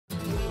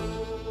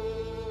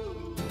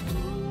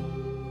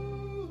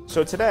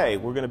So today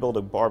we're going to build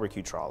a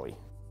barbecue trolley.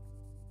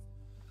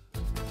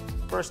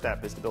 First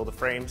step is to build a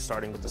frame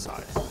starting with the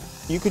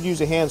sides. You could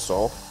use a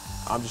handsaw.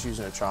 I'm just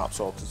using a chop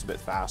saw because it's a bit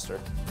faster.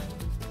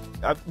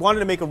 I wanted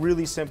to make a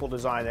really simple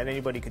design that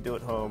anybody could do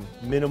at home.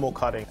 Minimal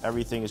cutting.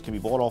 Everything can be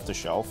bought off the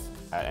shelf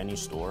at any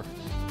store.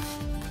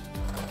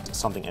 It's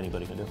something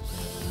anybody can do.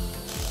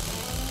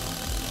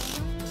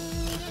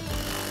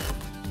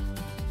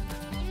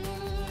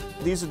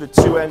 These are the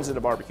two ends of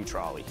the barbecue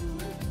trolley.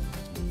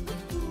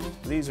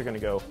 These are going to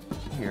go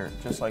here,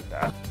 just like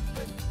that.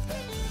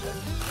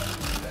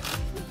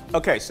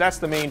 Okay, so that's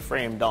the main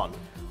frame done.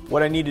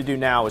 What I need to do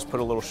now is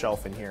put a little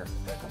shelf in here.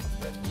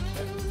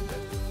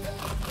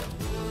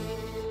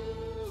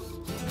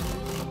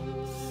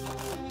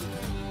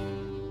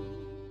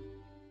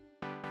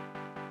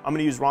 I'm going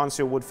to use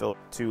Ronseal wood fill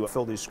to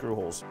fill these screw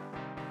holes.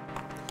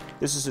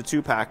 This is a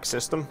 2-pack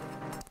system.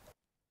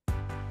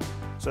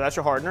 So that's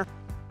your hardener,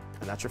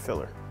 and that's your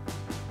filler.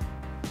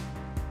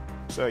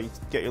 So you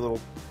get your little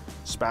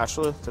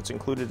spatula that's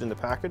included in the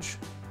package.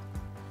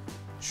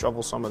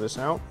 Shovel some of this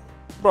out.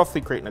 Roughly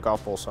creating a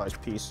golf ball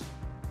sized piece.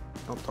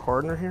 Dump the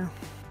hardener here.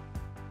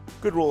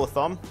 Good rule of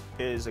thumb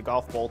is a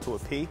golf ball to a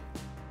pea.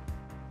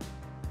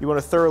 You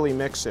want to thoroughly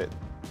mix it.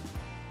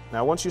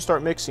 Now once you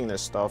start mixing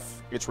this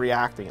stuff, it's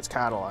reacting, it's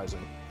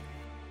catalyzing.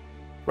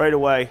 Right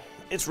away,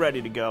 it's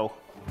ready to go.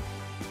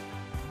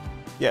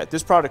 Yeah,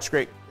 this product's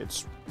great.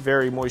 It's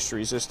very moisture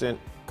resistant,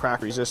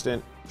 crack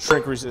resistant,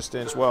 shrink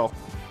resistant as well.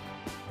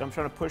 I'm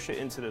trying to push it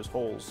into those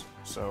holes.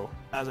 So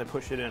as I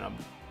push it in, I'm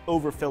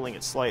overfilling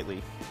it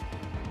slightly.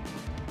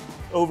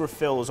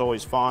 Overfill is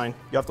always fine.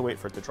 You have to wait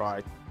for it to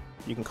dry.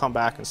 You can come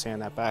back and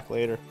sand that back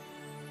later.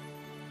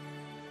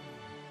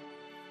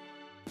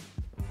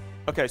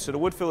 Okay, so the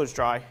wood filler's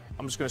dry.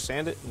 I'm just going to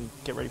sand it and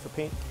get ready for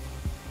paint.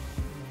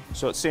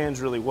 So it sands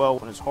really well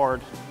when it's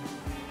hard.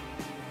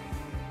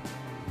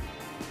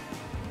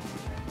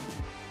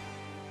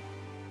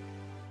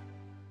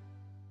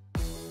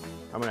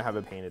 I'm going to have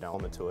a painted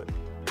element to it.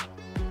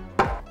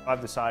 I've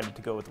decided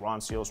to go with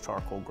Ronseal's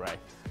charcoal gray.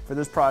 For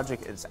this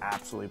project, it's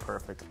absolutely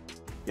perfect.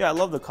 Yeah, I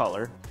love the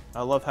color.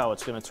 I love how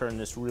it's going to turn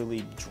this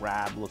really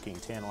drab looking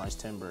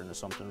tantalized timber into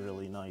something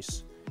really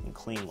nice and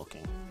clean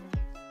looking.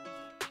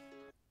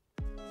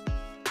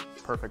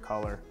 Perfect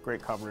color,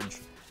 great coverage.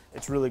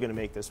 It's really going to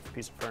make this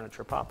piece of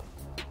furniture pop.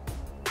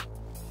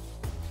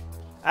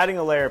 Adding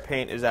a layer of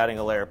paint is adding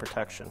a layer of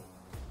protection.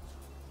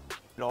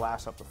 It'll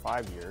last up to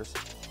 5 years.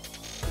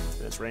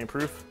 It's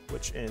rainproof,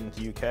 which in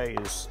the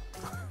UK is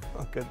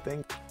a good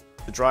thing.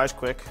 It dries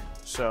quick,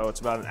 so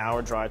it's about an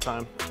hour dry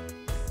time.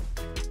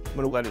 I'm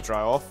going to let it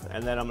dry off,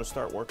 and then I'm going to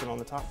start working on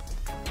the top.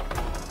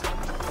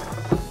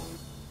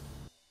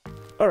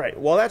 All right,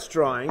 while that's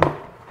drying,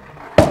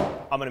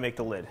 I'm going to make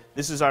the lid.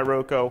 This is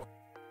Iroko,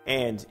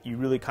 and you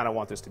really kind of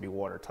want this to be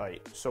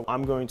watertight. So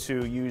I'm going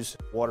to use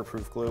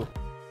waterproof glue.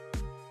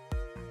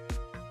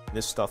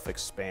 This stuff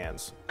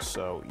expands,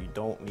 so you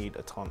don't need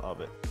a ton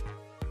of it.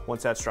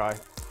 Once that's dry,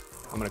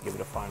 I'm going to give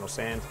it a final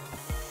sand.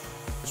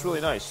 It's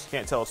really nice. You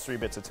can't tell it's 3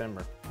 bits of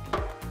timber.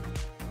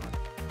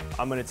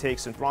 I'm going to take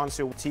some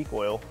Ronseal teak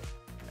oil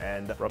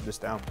and rub this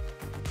down.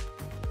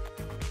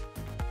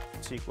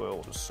 Teak oil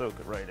will just soak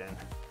it right in.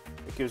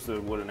 It gives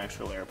the wood an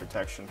extra layer of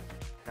protection.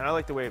 And I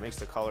like the way it makes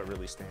the color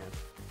really stand.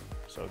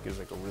 So it gives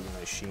like a really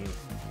nice sheen.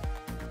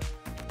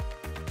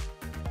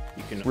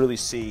 You can really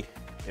see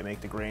it make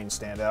the grain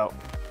stand out.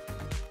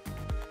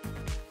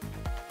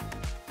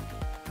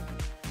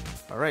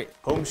 All right,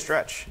 home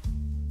stretch.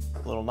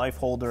 A little knife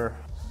holder.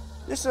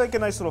 This is like a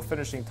nice little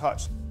finishing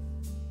touch.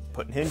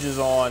 Putting hinges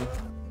on,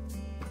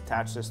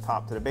 attach this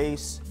top to the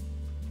base,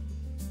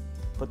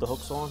 put the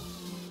hooks on,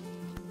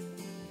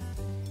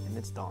 and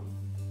it's done.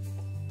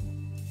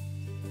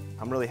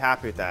 I'm really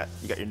happy with that.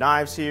 You got your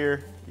knives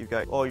here, you've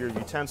got all your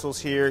utensils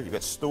here, you've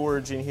got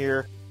storage in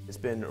here. It's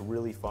been a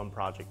really fun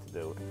project to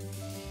do.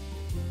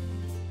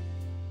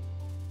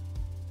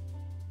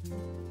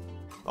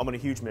 I'm on a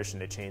huge mission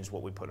to change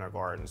what we put in our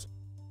gardens.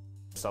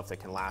 Stuff that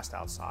can last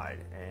outside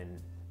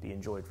and be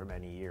enjoyed for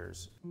many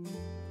years.